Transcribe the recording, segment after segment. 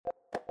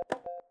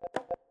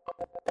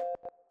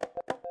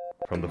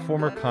From the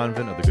former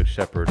convent of the Good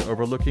Shepherd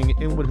overlooking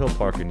Inwood Hill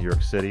Park in New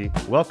York City,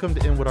 welcome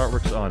to Inwood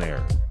Artworks On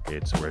Air.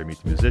 It's where you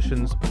meet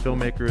musicians,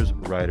 filmmakers,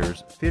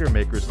 writers, theater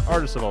makers, and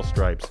artists of all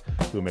stripes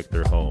who make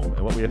their home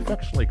in what we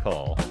affectionately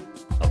call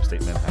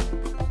upstate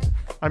Manhattan.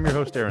 I'm your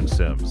host, Aaron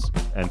Sims,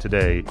 and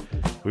today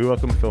we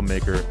welcome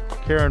filmmaker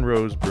Karen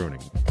Rose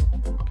Bruning.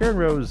 Karen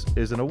Rose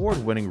is an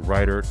award-winning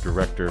writer,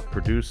 director,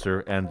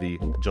 producer, and the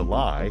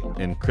July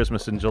in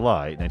Christmas in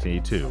July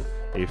 1982,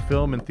 a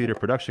film and theater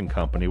production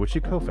company which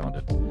she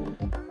co-founded.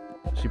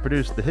 She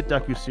produced the hit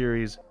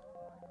docuseries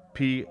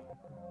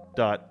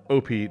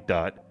P.O.P.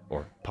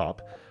 or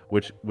Pop,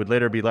 which would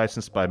later be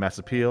licensed by Mass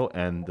Appeal,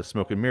 and the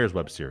Smoke and Mirrors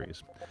web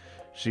series.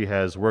 She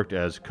has worked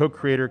as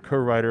co-creator,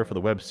 co-writer for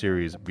the web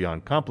series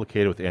Beyond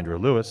Complicated with Andrew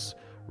Lewis,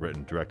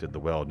 written, directed the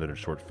well-noted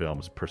short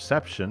films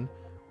Perception,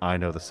 I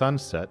Know the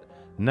Sunset,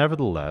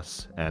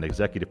 Nevertheless, and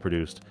executive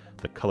produced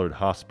The Colored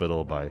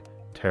Hospital by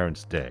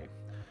Terrence Day.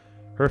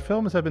 Her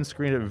films have been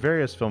screened at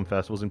various film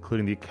festivals,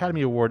 including the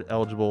Academy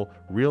Award-eligible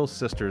Real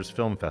Sisters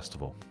Film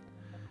Festival.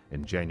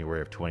 In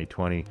January of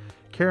 2020,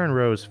 Karen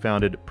Rose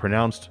founded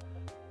Pronounced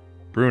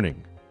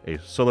Bruning, a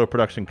solo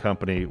production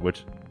company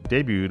which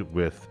debuted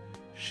with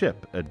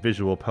Ship, a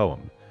visual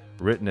poem,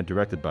 written and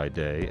directed by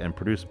Day and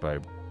produced by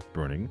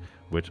Bruning,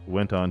 which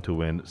went on to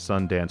win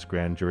Sundance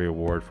Grand Jury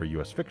Award for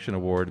U.S. Fiction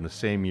Award in the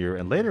same year,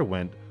 and later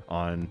went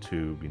on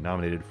to be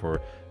nominated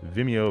for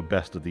Vimeo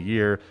Best of the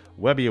Year,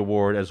 Webby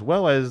Award, as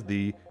well as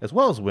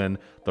win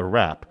the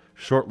Rap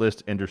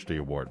Shortlist Industry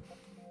Award.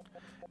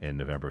 In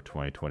November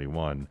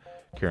 2021,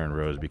 Karen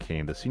Rose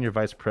became the Senior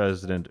Vice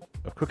President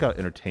of Cookout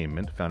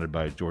Entertainment, founded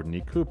by Jordan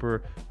E.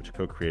 Cooper, which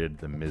co-created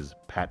The Ms.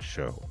 Pat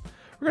Show.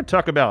 We're going to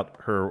talk about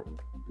her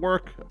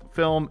work,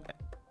 film,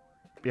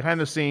 behind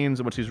the scenes,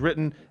 and what she's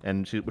written,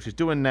 and what she's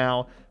doing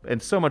now,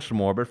 and so much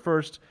more. But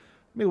first,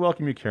 let me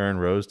welcome you, Karen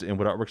Rose, to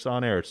Inwood Artworks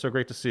On Air. It's so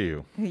great to see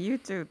you. You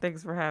too.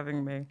 Thanks for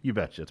having me. You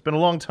betcha. It's been a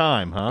long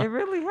time, huh? It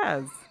really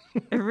has.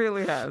 It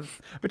really has.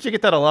 But you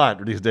get that a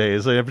lot these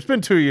days. It's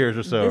been 2 years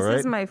or so, right?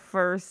 This is my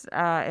first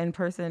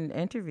in-person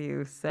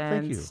interview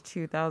since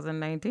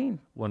 2019.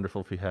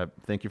 Wonderful.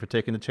 Thank you for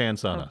taking the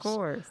chance on us. Of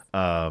course.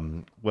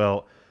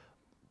 Well,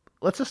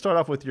 let's just start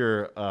off with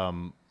your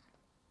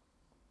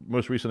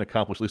most recent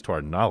accomplishment, at least to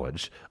our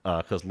knowledge,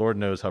 because Lord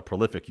knows how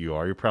prolific you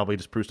are. You probably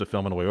just produced a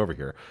film on the way over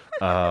here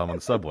on the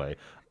subway.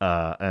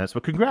 And so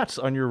congrats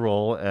on your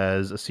role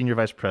as a senior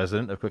vice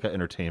president of Cookout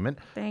Entertainment.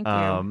 Thank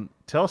you.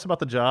 Tell us about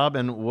the job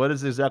and what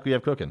is exactly you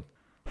have cooking.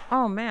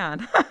 Oh,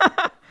 man.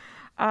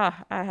 I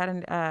had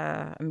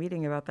a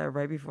meeting about that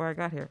right before I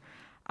got here.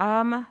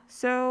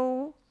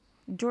 So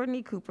Jordan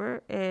E.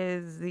 Cooper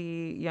is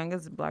the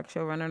youngest black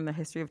showrunner in the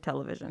history of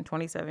television,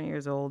 27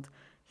 years old.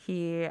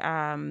 He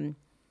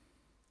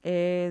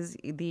is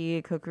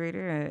the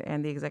co-creator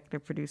and the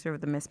executive producer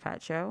of The Ms.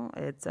 Pat Show.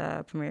 It's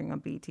premiering on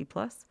BET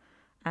Plus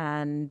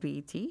and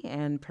BET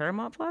and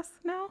Paramount Plus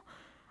now.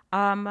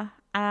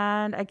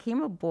 And I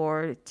came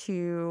aboard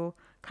to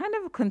kind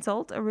of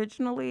consult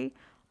originally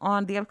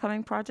on the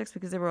upcoming projects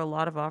because there were a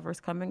lot of offers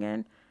coming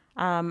in.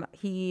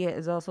 He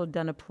has also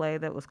done a play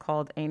that was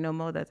called Ain't No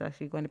Mo that's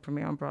actually going to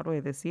premiere on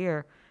Broadway this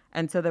year.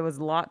 And so there was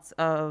lots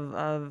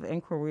of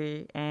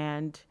inquiry,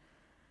 and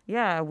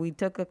yeah, we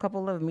took a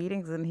couple of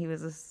meetings, and he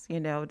was just,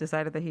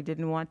 decided that he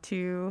didn't want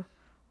to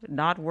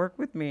not work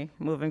with me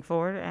moving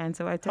forward. And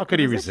so I took How could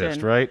he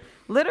resist, right?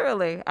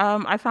 Literally.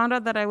 I found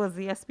out that I was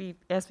the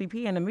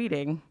SVP in a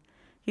meeting.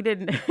 He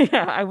didn't,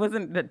 I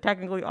wasn't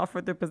technically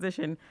offered the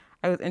position.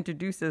 I was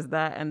introduced as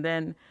that, and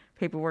then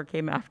paperwork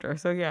came after.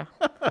 So yeah,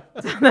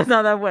 so that's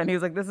how that went. He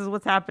was like, this is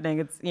what's happening.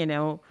 It's,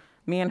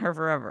 me and her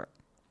forever.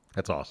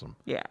 That's awesome.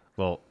 Yeah.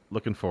 Well,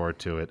 looking forward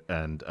to it.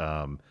 And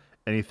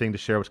anything to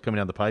share what's coming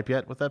down the pipe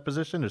yet with that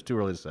position? It's too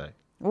early to say.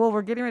 Well,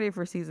 we're getting ready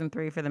for season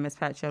 3 for the Ms.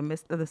 Pat Show.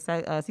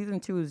 Season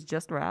 2 is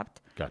just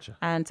wrapped. Gotcha.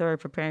 And so we're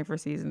preparing for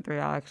season 3.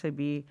 I'll actually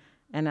be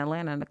in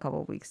Atlanta in a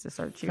couple of weeks to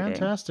start shooting.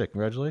 Fantastic.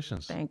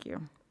 Congratulations. Thank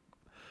you.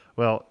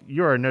 Well,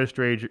 you are no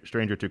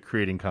stranger to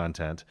creating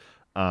content,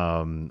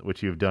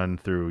 which you've done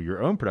through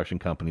your own production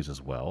companies as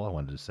well, I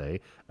wanted to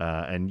say,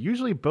 and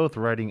usually both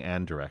writing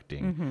and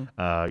directing.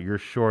 Mm-hmm. Your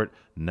short,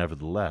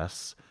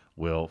 Nevertheless,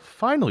 will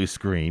finally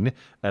screen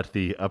at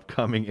the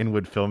upcoming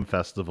Inwood Film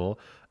Festival.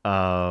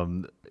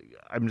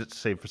 I'm just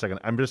saying for a second,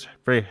 I'm just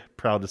very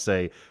proud to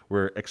say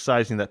we're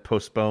excising that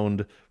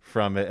postponed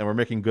from it, and we're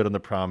making good on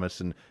the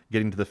promise and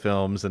getting to the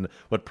films. And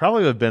what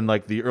probably would have been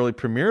like the early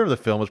premiere of the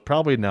film is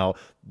probably now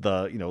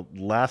the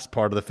last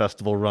part of the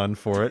festival run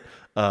for it.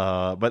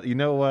 But you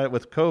know what?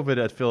 With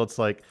COVID, I feel it's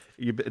like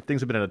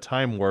things have been in a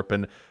time warp,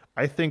 and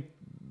I think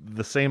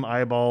the same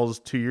eyeballs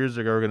 2 years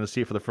ago are going to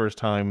see it for the first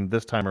time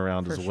this time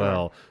around as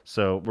well.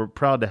 So we're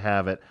proud to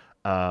have it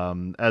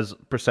as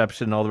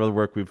Perception and all the other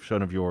work we've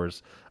shown of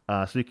yours.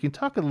 So you can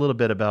talk a little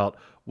bit about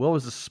what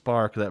was the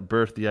spark that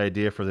birthed the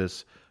idea for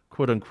this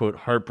quote-unquote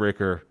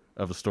heartbreaker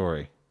of a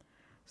story.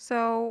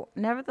 So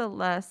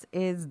Nevertheless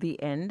is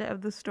the end of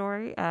the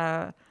story.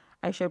 I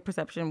showed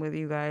Perception with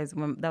you guys.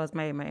 That was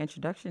my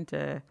introduction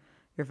to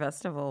your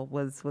festival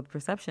was with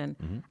Perception.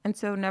 Mm-hmm. And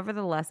so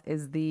Nevertheless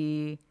is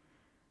the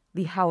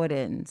the how it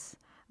ends.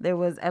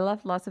 I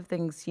left lots of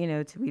things,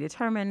 to be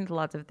determined,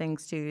 lots of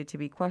things to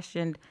be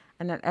questioned.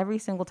 And at every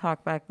single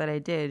talkback that I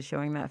did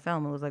showing that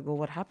film, it was like, well,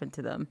 what happened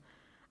to them?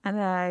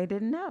 And I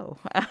didn't know.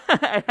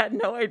 I had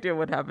no idea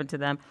what happened to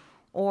them.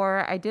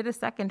 Or I did a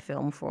second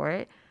film for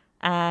it.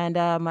 And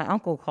my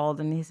uncle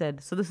called and he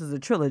said, so this is a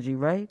trilogy,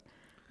 right?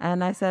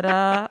 And I said,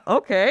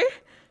 okay,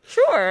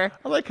 sure.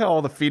 I like how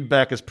all the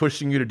feedback is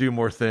pushing you to do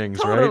more things,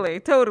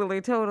 right?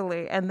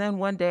 Totally. And then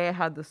one day I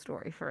had the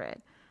story for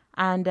it.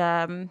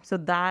 And so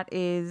that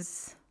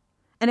is,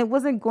 and it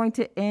wasn't going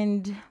to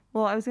end,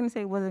 well, I was going to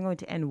say it wasn't going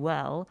to end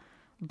well,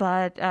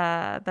 but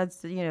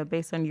that's,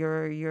 based on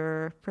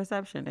your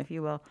perception, if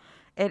you will.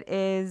 It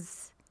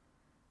is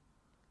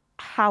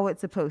how it's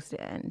supposed to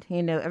end.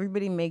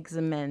 Everybody makes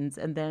amends,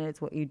 and then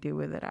it's what you do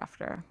with it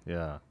after.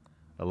 Yeah,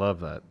 I love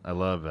that.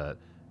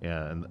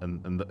 Yeah,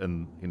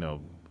 and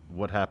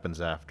what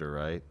happens after,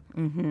 right?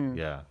 Mm-hmm.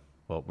 Yeah.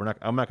 Well,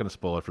 I'm not going to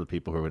spoil it for the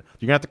people who are. You're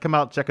going to have to come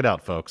out, check it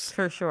out, folks.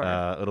 For sure.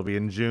 It'll be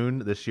in June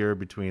this year,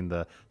 between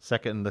the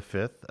 2nd and the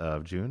 5th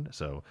of June.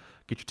 So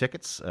get your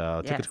tickets.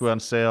 Tickets go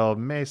on sale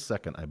May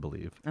 2nd, I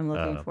believe. I'm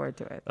looking forward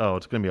to it. Oh,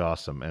 it's going to be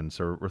awesome, and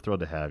so we're thrilled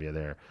to have you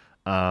there.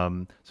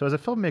 So as a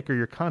filmmaker,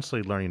 you're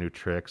constantly learning new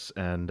tricks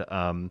and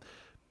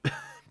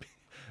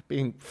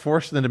being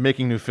forced into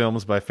making new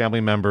films by family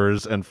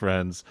members and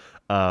friends.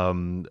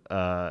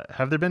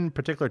 Have there been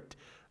particular?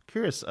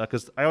 Curious,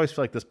 because I always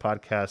feel like this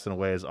podcast in a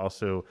way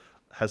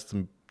has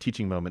some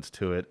teaching moments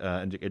to it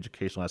and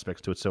educational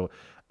aspects to it. So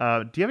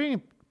do you have any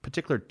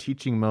particular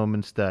teaching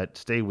moments that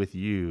stay with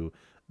you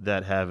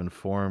that have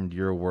informed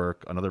your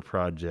work on other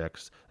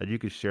projects that you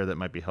could share that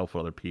might be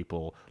helpful to other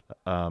people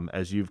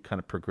as you've kind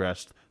of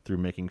progressed through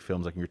making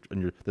films, like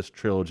in this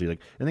trilogy? Like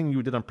anything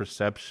you did on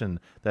perception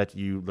that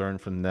you learned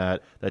from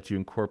that you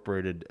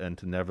incorporated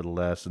into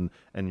Nevertheless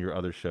and your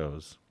other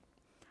shows?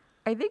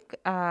 I think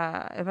if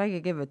I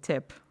could give a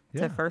tip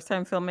to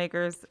first-time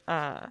filmmakers,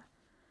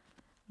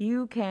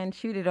 you can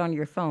shoot it on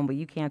your phone, but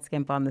you can't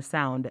skimp on the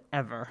sound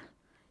ever.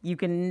 You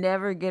can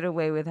never get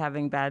away with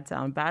having bad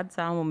sound. Bad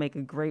sound will make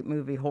a great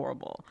movie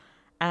horrible.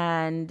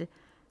 And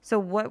so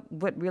what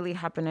really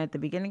happened at the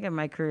beginning of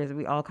my career is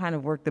we all kind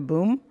of worked the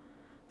boom,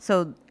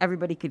 so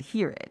everybody could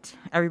hear it.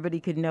 Everybody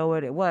could know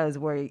what it was,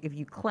 where if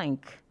you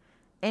clink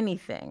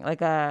anything,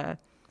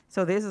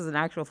 so this is an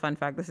actual fun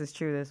fact. This is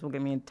true. This will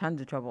get me in tons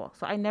of trouble.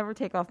 So I never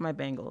take off my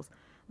bangles.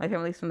 My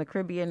family's from the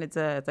Caribbean. It's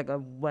like a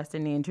West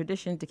Indian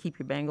tradition to keep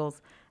your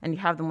bangles, and you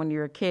have them when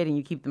you're a kid, and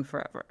you keep them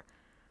forever.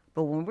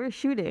 But when we're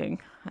shooting,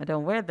 I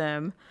don't wear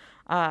them.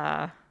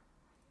 So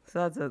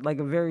that's a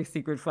very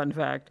secret fun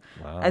fact.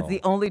 Wow. It's the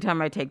only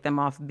time I take them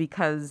off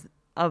because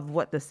of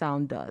what the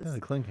sound does. Yeah, the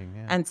clinking,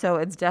 yeah. And so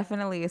it's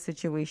definitely a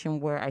situation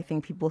where I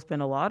think people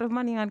spend a lot of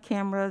money on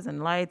cameras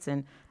and lights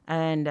and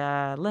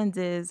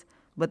lenses,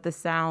 but the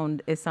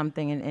sound is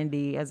something in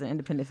indie, as an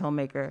independent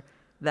filmmaker,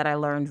 that I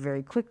learned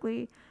very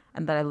quickly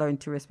and that I learned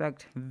to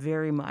respect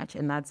very much.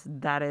 And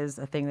that is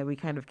a thing that we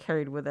kind of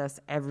carried with us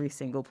every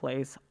single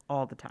place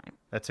all the time.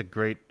 That's a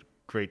great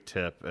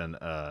tip and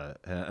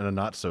a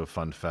not so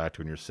fun fact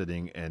when you're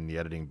sitting in the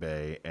editing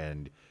bay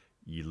and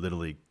you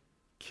literally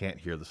can't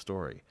hear the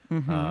story.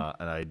 Mm-hmm.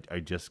 And I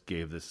just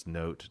gave this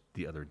note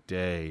the other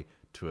day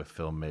to a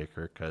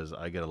filmmaker because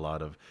I get a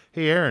lot of,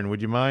 hey Aaron,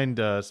 would you mind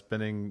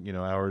spending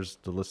hours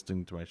to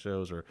listening to my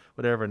shows or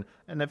whatever?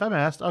 And if I'm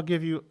asked, I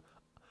give you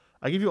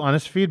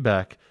honest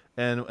feedback.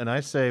 And I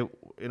say,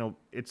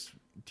 it's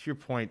to your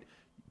point,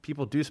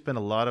 people do spend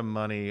a lot of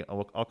money.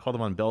 I'll call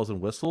them on bells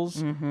and whistles,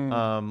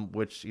 mm-hmm.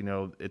 Which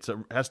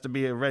has to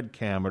be a red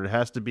cam or it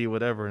has to be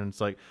whatever. And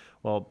it's like,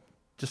 well,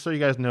 just so you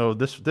guys know,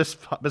 this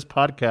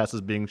podcast is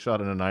being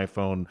shot on an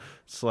iPhone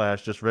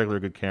 / just regular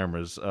good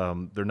cameras.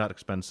 They're not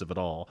expensive at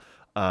all,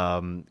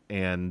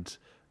 and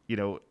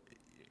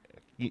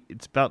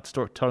it's about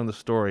telling the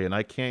story. And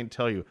I can't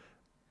tell you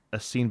a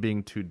scene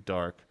being too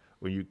dark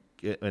when you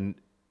get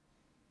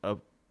a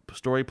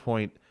story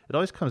point. It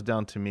always comes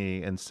down to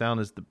me, and sound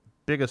is the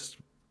biggest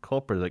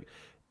culprit. Like,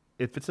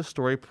 if it's a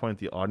story point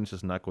the audience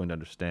is not going to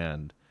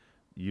understand,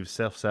 you've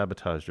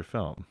self-sabotaged your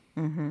film.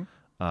 Mm-hmm.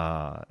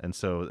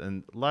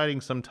 And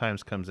lighting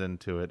sometimes comes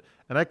into it,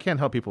 and I can't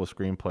help people with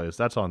screenplays.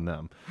 That's on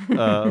them.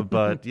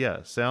 But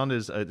yeah, sound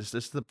is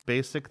just the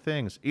basic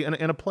things. In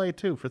a play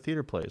too, for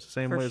theater plays, the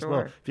same way as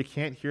well. If you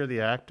can't hear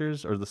the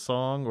actors or the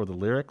song or the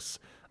lyrics,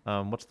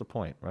 what's the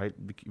point, right?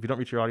 If you don't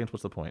reach your audience,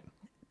 what's the point?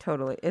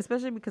 Totally,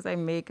 especially because I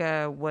make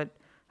what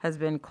has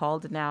been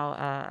called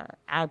now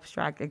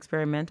abstract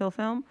experimental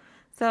film.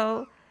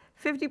 So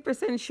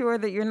 50% sure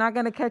that you're not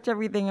going to catch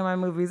everything in my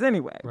movies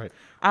anyway. Right.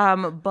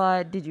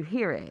 But did you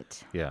hear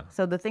it? Yeah.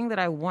 So the thing that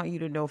I want you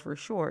to know for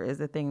sure is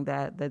the thing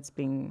that's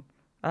being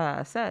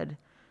said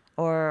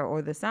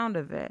or the sound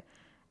of it.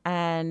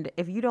 And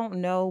if you don't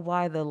know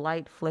why the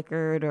light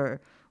flickered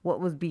or what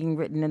was being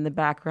written in the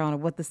background or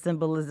what the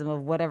symbolism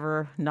of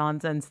whatever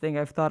nonsense thing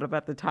I've thought of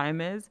at the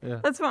time is,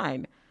 that's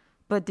fine.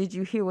 But did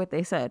you hear what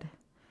they said?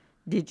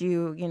 Did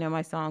you,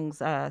 my songs,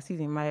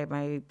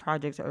 my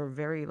projects are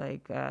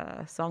very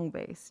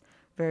song-based,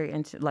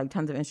 like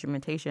tons of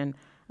instrumentation.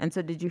 And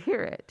so did you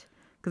hear it?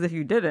 Because if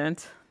you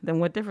didn't, then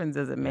what difference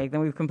does it make?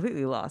 Then we've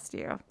completely lost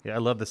you. Yeah, I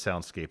love the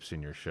soundscapes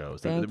in your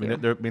shows. Thank you.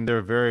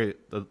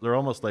 They're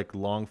almost like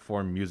long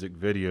form music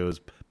videos,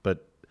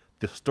 but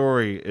the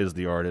story is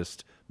the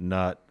artist,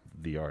 not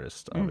the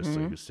artist,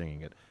 obviously, who's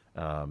singing it.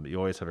 You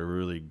always have a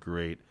really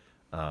great,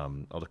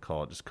 I'll just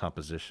call it just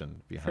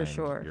composition behind For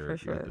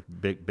sure.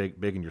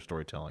 big in your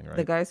storytelling, right?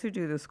 The guys who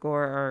do the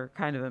score are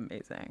kind of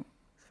amazing,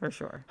 for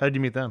sure. How did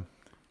you meet them?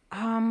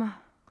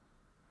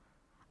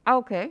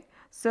 Okay.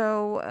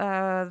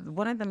 So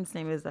one of them's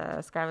name is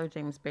Skylar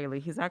James Bailey.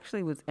 He's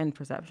actually was in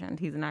Perception.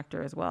 He's an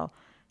actor as well.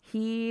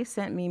 He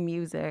sent me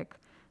music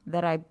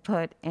that I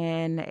put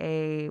in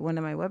one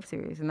of my web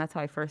series, and that's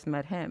how I first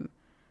met him.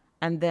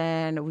 And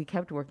then we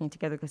kept working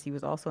together because he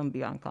was also in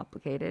Beyond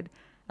Complicated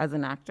as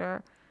an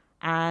actor.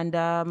 And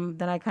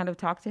then I kind of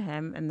talked to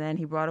him, and then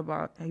he brought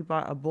aboard,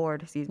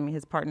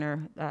 his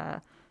partner,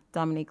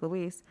 Dominique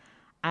Luis.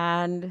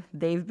 And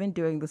they've been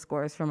doing the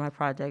scores for my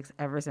projects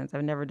ever since.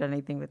 I've never done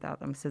anything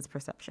without them since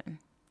Perception.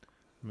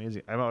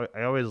 Amazing.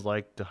 I always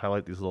like to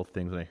highlight these little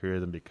things when I hear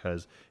them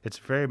because it's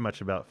very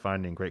much about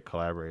finding great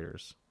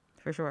collaborators.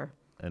 For sure.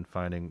 And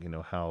finding,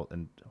 how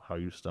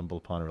you stumble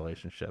upon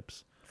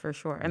relationships. For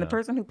sure. And the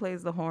person who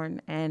plays the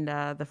horn in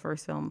the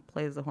first film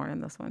plays the horn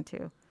in this one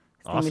too.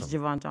 His name is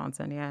Javon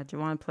Johnson. Yeah,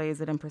 Javon plays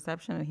it in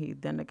Perception, and he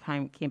then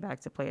came back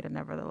to play it in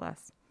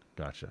Nevertheless.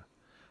 Gotcha.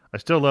 I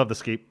still love the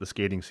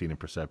skating scene in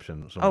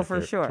Perception. Sure.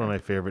 It's one of my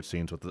favorite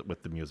scenes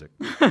with the music.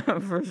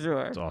 For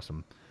sure. It's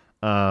awesome.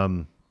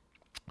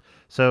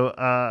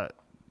 So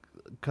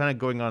kind of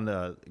going on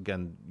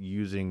again,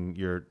 using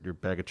your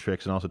bag of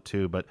tricks and also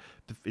too, but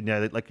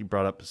like you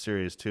brought up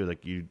series too,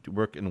 like you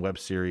work in web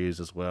series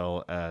as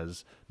well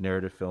as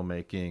narrative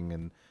filmmaking,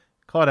 and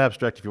call it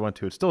abstract if you want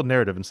to. It's still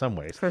narrative in some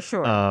ways. For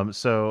sure.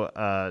 So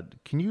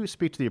can you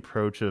speak to the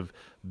approach of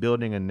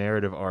building a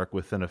narrative arc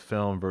within a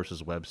film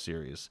versus web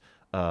series?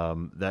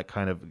 That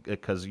kind of,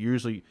 because you're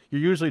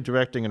usually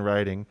directing and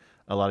writing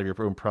a lot of your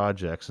own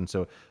projects, and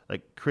so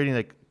like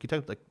creating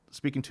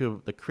speaking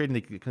to creating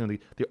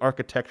the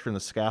architecture and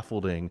the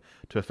scaffolding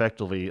to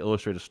effectively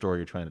illustrate a story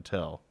you're trying to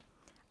tell.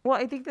 Well,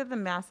 I think that the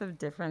massive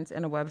difference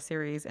in a web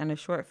series and a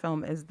short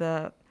film is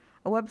a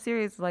web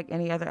series, like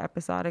any other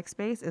episodic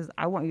space, is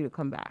I want you to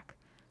come back.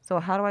 So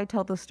how do I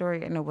tell the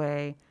story in a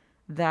way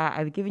that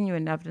I've given you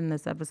enough in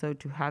this episode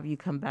to have you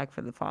come back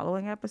for the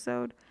following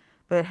episode,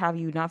 but have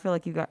you not feel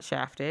like you got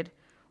shafted?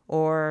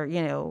 Or,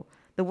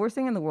 the worst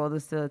thing in the world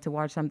is to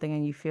watch something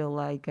and you feel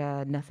like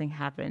nothing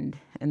happened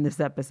in this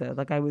episode.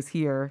 Like I was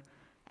here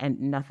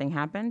and nothing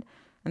happened.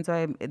 And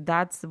so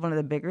that's one of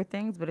the bigger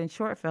things. But in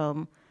short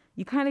film,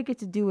 you kind of get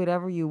to do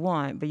whatever you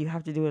want, but you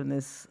have to do it in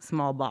this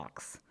small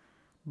box.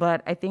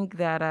 But I think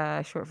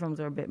that short films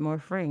are a bit more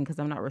freeing because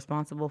I'm not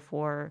responsible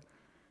for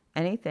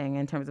anything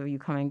in terms of you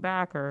coming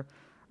back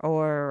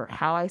or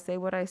how I say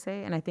what I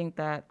say. And I think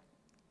that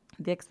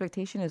the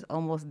expectation is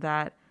almost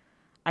that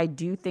I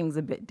do things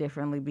a bit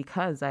differently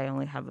because I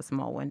only have a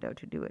small window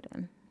to do it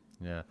in.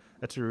 Yeah,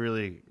 that's a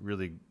really,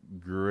 really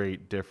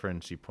great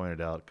difference you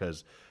pointed out,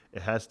 because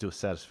it has to do with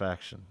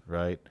satisfaction,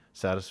 right?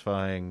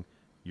 Satisfying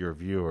your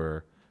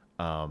viewer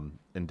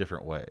in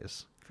different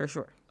ways. For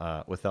sure.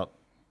 Without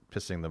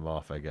pissing them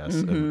off, I guess,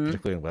 and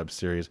particularly in web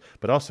series,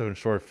 but also in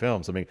short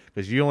films. I mean,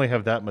 because you only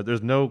have that much.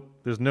 There's no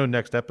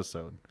next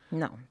episode.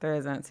 No, there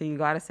isn't. So you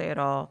got to say it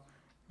all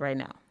right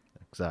now.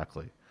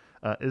 Exactly.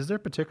 Is there a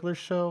particular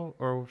show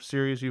or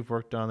series you've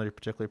worked on that you're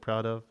particularly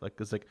proud of?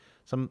 Like, is like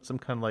some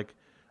kind of like,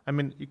 I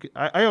mean,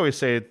 I always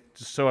say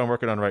 "So I'm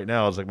working on right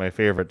now" is like my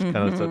favorite. Kind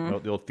of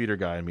the old theater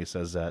guy in me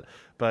says that.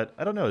 But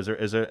I don't know. Is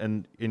there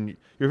in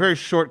your very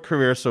short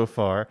career so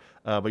far,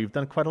 but you've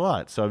done quite a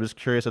lot. So I'm just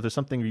curious if there's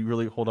something you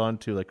really hold on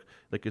to, like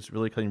it's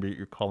really kind of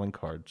your calling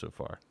card so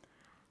far.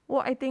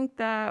 Well, I think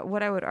that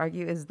what I would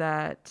argue is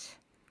that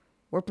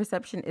where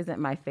Perception isn't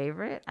my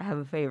favorite, I have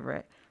a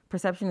favorite.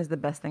 Perception is the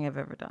best thing I've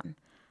ever done.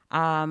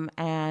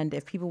 And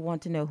if people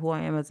want to know who I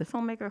am as a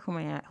filmmaker,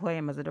 who I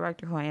am as a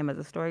director, who I am as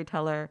a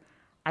storyteller,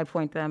 I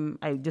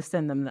just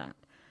send them that.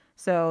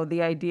 So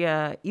the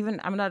idea,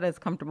 even I'm not as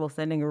comfortable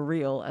sending a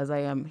reel as I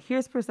am.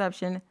 Here's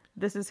Perception.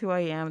 This is who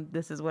I am.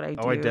 This is what I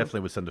do. Oh, I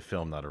definitely would send a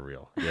film, not a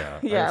reel. Yeah.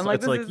 Yeah. I'm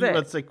like,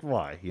 it's like,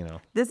 why,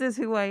 This is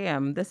who I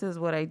am. This is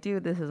what I do.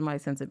 This is my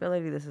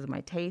sensibility. This is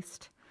my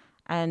taste.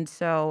 And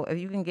so if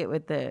you can get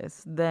with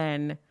this,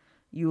 then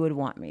you would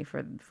want me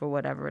for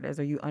whatever it is,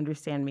 or you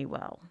understand me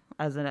well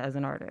as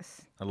an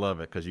artist. I love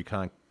it because you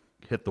kind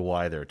of hit the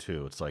why there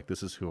too. It's like,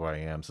 this is who I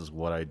am, this is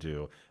what I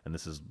do, and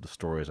this is the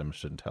stories I'm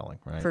interested in telling,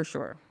 right? For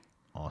sure.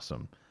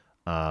 Awesome.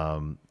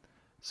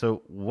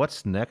 So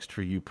what's next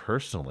for you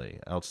personally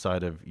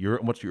outside of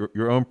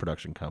your own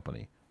production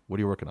company? What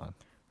are you working on?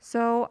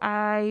 So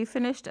I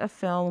finished a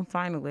film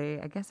finally.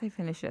 I guess I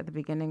finished it at the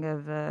beginning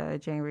of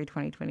January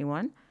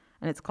 2021,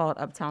 and it's called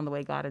Uptown the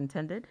Way God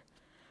Intended.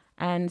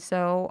 And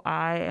so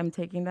I am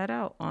taking that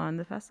out on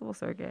the festival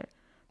circuit.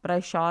 But I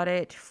shot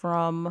it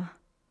from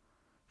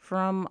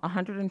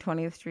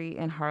 120th Street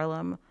in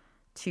Harlem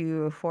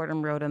to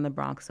Fordham Road in the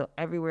Bronx. So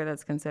everywhere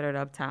that's considered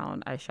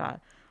uptown, I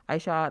shot. I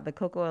shot the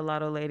Coco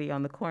Helado lady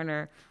on the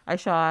corner. I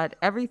shot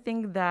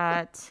everything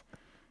that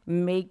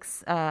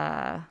makes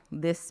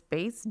this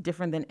space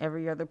different than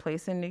every other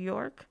place in New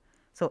York.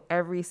 So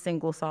every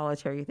single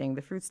solitary thing,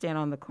 the fruit stand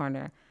on the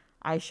corner.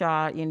 I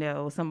shot,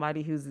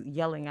 somebody who's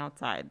yelling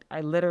outside.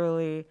 I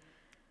literally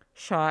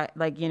shot,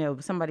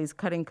 somebody's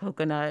cutting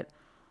coconut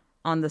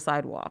on the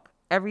sidewalk.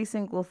 Every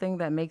single thing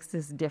that makes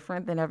this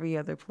different than every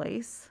other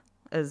place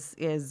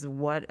is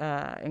what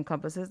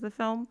encompasses the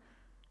film.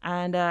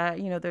 And,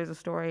 there's a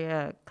story,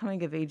 a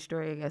coming-of-age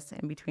story, I guess,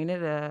 in between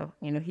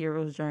it,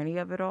 hero's journey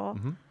of it all.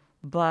 Mm-hmm.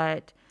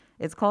 But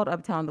it's called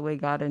Uptown the Way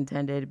God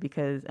Intended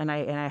because, and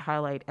I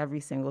highlight every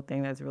single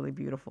thing that's really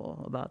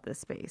beautiful about this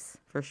space,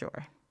 for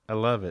sure. I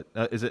love it.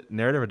 Is it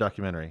narrative or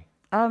documentary?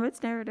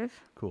 It's narrative.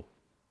 Cool.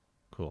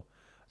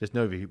 Just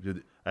know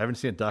I haven't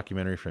seen a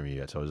documentary from you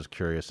yet, so I was just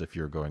curious if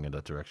you're going in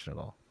that direction at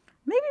all.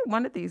 Maybe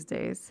one of these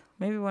days.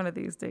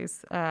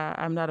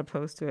 I'm not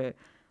opposed to it.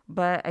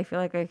 But I feel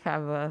like I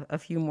have a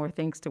few more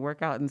things to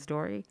work out in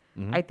story.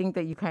 Mm-hmm. I think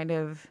that you kind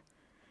of,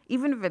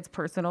 even if it's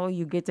personal,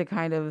 you get to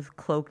kind of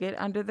cloak it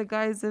under the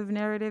guise of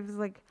narratives.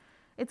 Like,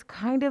 it's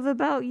kind of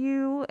about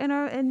you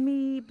and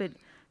me, but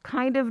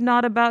kind of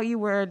not about you.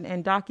 Where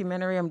in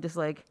documentary, I'm just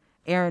like,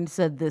 Aaron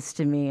said this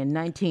to me in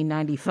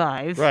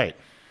 1995. Right.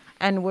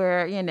 And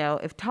where,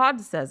 if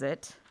Todd says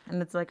it,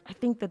 and it's like, I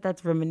think that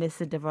that's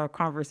reminiscent of our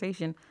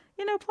conversation,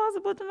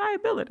 plausible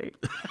deniability.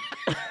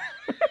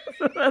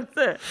 So that's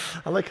it.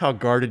 I like how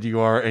guarded you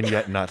are and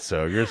yet not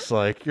so. You're just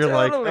like,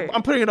 Totally.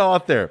 I'm putting it all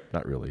out there.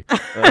 Not really.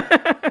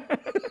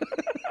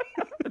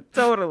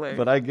 Totally.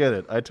 But I get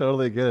it. I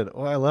totally get it.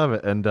 Oh, I love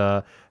it. And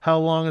how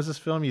long is this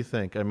film, you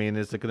think? I mean,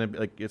 is it going to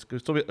be it's going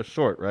to still be a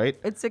short, right?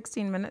 It's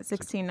 16 minutes,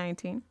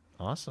 19.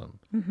 Awesome.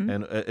 Mm-hmm.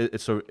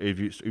 And so have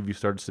you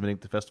started submitting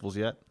to festivals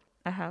yet?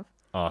 I have.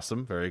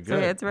 Awesome. Very good. So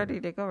yeah, it's ready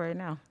to go right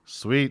now.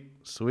 Sweet.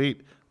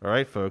 All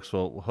right, folks.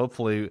 Well,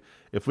 hopefully,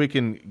 if we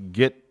can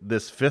get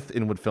this 5th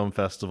Inwood Film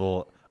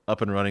Festival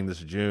up and running this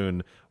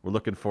June, we're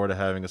looking forward to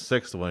having a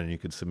 6th one, and you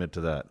can submit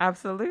to that.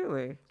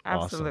 Absolutely.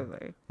 Awesome.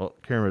 Well,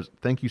 Karen Rose,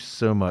 thank you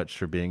so much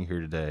for being here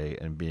today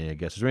and being a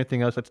guest. Is there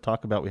anything else I'd like to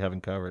talk about we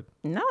haven't covered?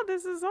 No,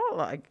 this is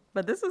all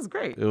but this is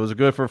great. It was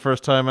good for a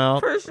first time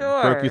out. For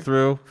sure. Broke you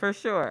through. For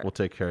sure. We'll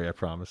take care of you, I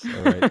promise.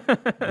 All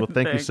right. Well,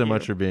 thank you so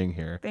much for being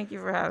here. Thank you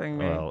for having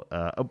me. Well,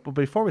 but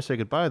before we say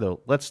goodbye,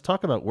 though, let's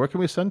talk about where can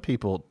we send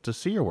people to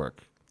see your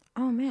work?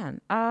 Oh,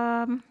 man.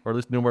 Or at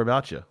least know more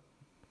about you.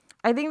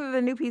 I think that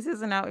the new piece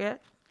isn't out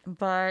yet,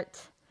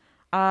 but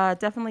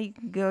definitely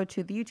go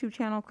to the YouTube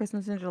channel,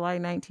 Christmas in July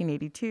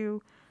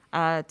 1982,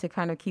 to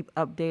kind of keep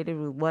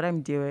updated with what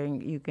I'm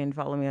doing. You can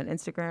follow me on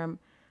Instagram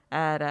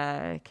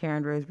at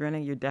Karen Rose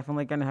Brennan. You're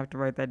definitely going to have to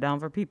write that down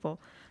for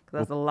people because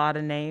that's a lot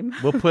of name.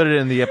 We'll put it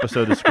in the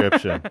episode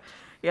description.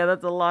 Yeah,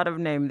 that's a lot of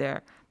name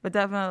there. But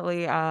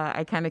definitely,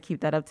 I kind of keep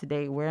that up to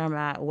date, where I'm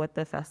at, what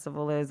the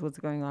festival is, what's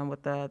going on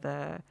with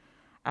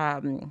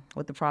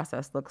what the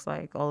process looks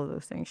like. All of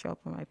those things show up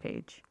on my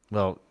page.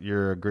 Well,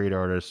 you're a great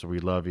artist. We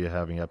love you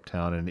having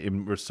Uptown,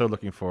 and we're so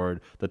looking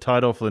forward. The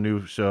title for the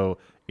new show,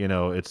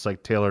 it's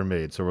like tailor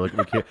made. So we're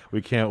like,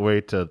 we can't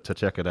wait to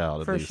check it out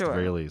at the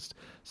very least.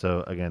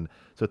 So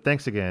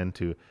thanks again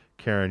to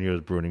Karen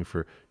Rose Bruning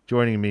for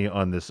joining me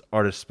on this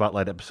Artist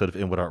Spotlight episode of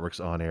Inwood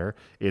Artworks On Air.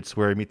 It's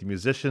where I meet the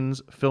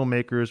musicians,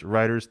 filmmakers,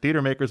 writers,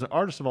 theater makers, and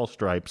artists of all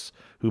stripes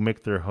who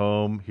make their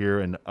home here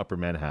in Upper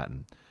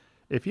Manhattan.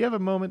 If you have a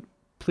moment,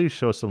 please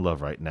show us some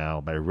love right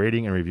now by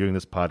rating and reviewing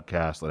this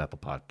podcast on Apple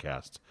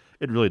Podcasts.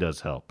 It really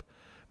does help.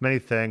 Many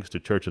thanks to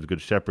Church of the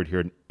Good Shepherd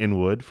here in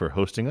Inwood for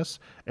hosting us,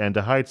 and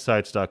to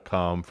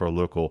HideSites.com for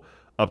local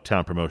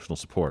Uptown promotional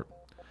support.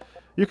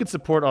 You can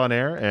support On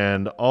Air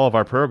and all of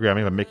our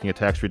programming by making a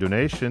tax-free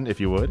donation,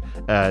 if you would,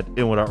 at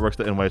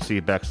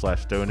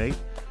inwoodartworks.nyc/donate.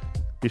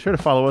 Be sure to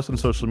follow us on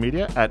social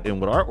media at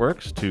Inwood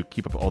Artworks to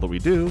keep up all that we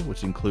do,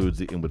 which includes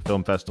the Inwood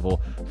Film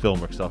Festival,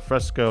 Filmworks Al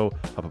Fresco,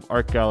 pop-up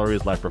art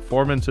galleries, live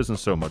performances, and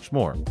so much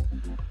more.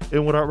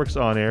 Inwood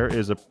Artworks On Air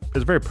is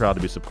very proud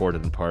to be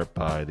supported in part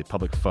by the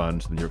public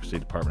funds of the New York City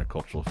Department of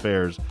Cultural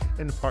Affairs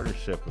in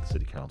partnership with the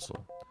City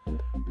Council.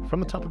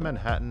 From the top of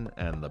Manhattan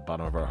and the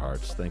bottom of our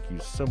hearts, thank you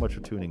so much for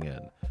tuning in.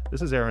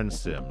 This is Aaron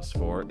Sims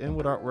for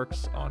Inwood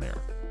Artworks On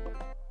Air.